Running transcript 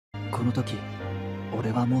この時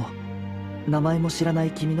俺はもう名前も知らな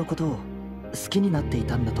い君のことを好きになってい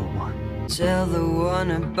たんだと思う。 Tell the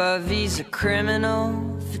one above he's a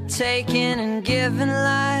criminal for taking and giving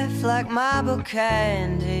life like marble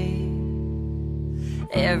candy.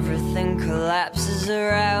 Everything collapses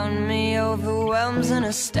around me, overwhelms and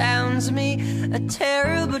astounds me. A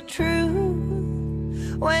terrible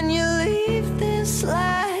truth. When you leave this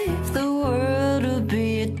life, the world will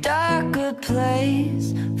be a darker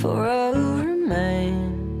place for all who remain.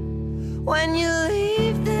 When you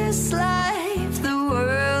leave this life, the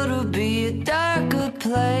world will be a darker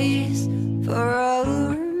place for all who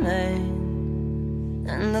remain.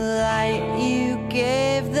 And the light you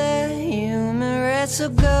gave the humorous will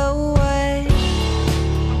go away.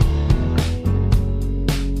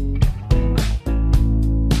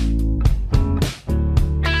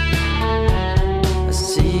 I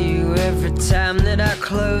see you every time that I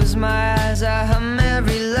close my eyes. I hum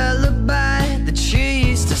every lullaby that you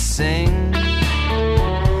used to sing.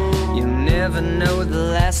 You never know the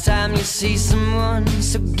last time you see someone,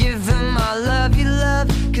 so give them all of your love,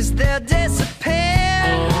 'cause they'll disappear.